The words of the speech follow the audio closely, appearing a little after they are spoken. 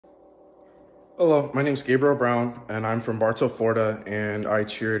Hello, my name is Gabriel Brown, and I'm from Bartow, Florida, and I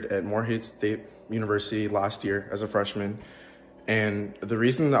cheered at Morehead State University last year as a freshman. And the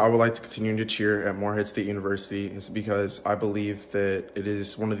reason that I would like to continue to cheer at Morehead State University is because I believe that it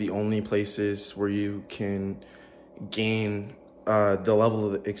is one of the only places where you can gain the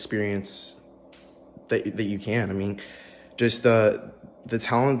level of experience that you can. I mean, just the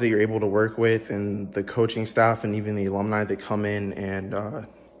talent that you're able to work with, and the coaching staff, and even the alumni that come in and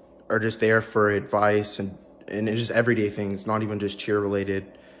are just there for advice and it's just everyday things, not even just cheer related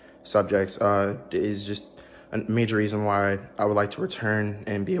subjects, is just a major reason why I would like to return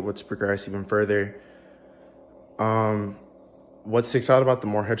and be able to progress even further. What sticks out about the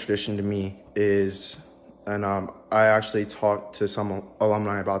Morehead tradition to me is, and I actually talked to some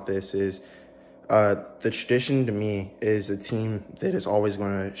alumni about this, is the tradition to me is a team that is always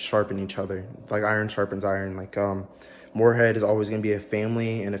going to sharpen each other, like iron sharpens iron. Like Morehead is always going to be a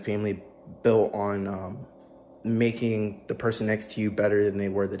family, and a family built on making the person next to you better than they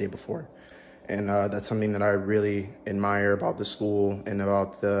were the day before. And that's something that I really admire about the school and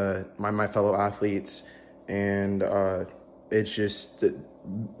about my fellow athletes. And it's just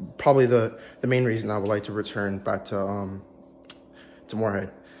probably the main reason I would like to return back to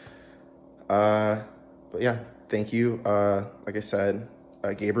Morehead. But yeah, thank you. Like I said,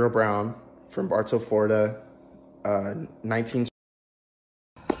 Gabriel Brown from Bartow, Florida, 19.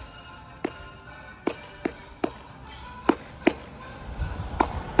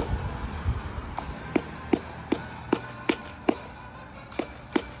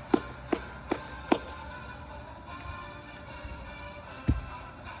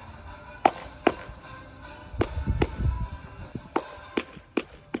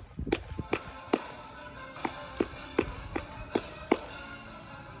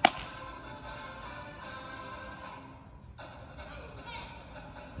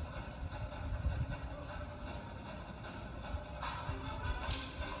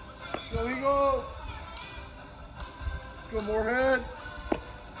 Let's go Eagles! Let's go Morehead!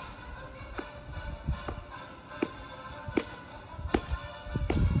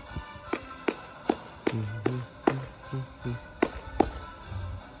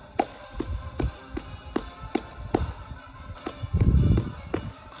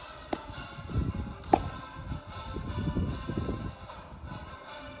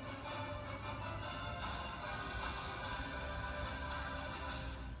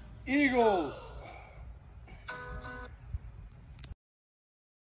 Eagles!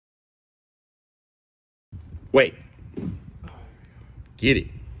 Wait. Get it.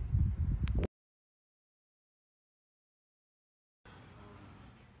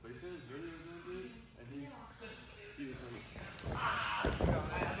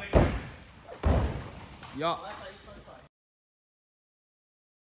 Yeah.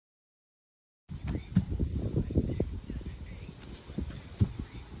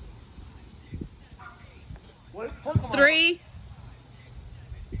 Three,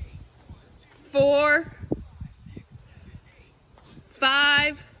 4,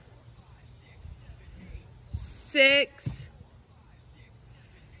 5, 6,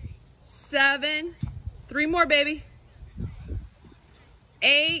 7. 3 more, baby.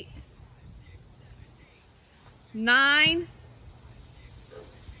 8, 9,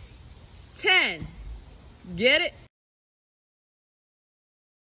 10. Get it?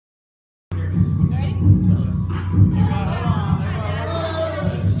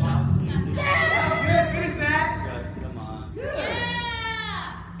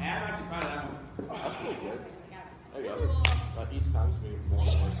 Each time's maybe more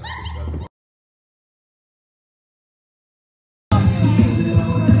than like 6, 7.